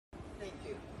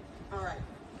All right.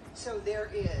 So there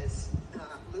is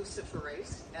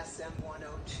luciferase,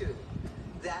 SM102.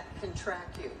 That can track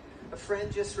you. A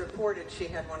friend just reported she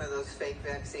had one of those fake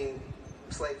vaccine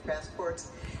slave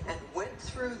passports and went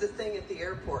through the thing at the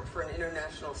airport for an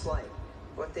international flight.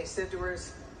 What they said to her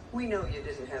is, we know you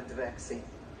didn't have the vaccine.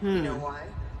 You know why?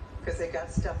 Because they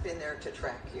got stuff in there to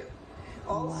track you.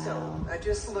 Also, Wow. I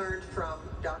just learned from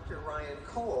Dr. Ryan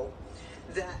Cole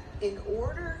that in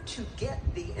order to get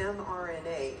the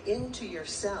mRNA into your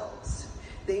cells,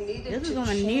 they needed to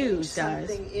change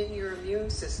something in your immune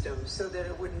system so that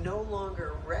it would no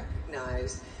longer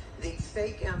recognize the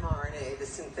fake mRNA, the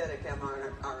synthetic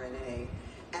mRNA,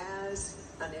 as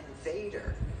an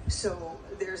invader. So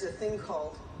there's a thing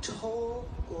called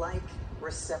toll-like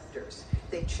receptors.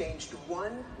 They changed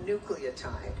one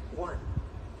nucleotide,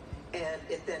 and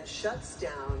it then shuts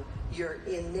down your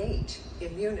innate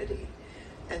immunity.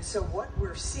 And so what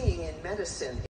we're seeing in medicine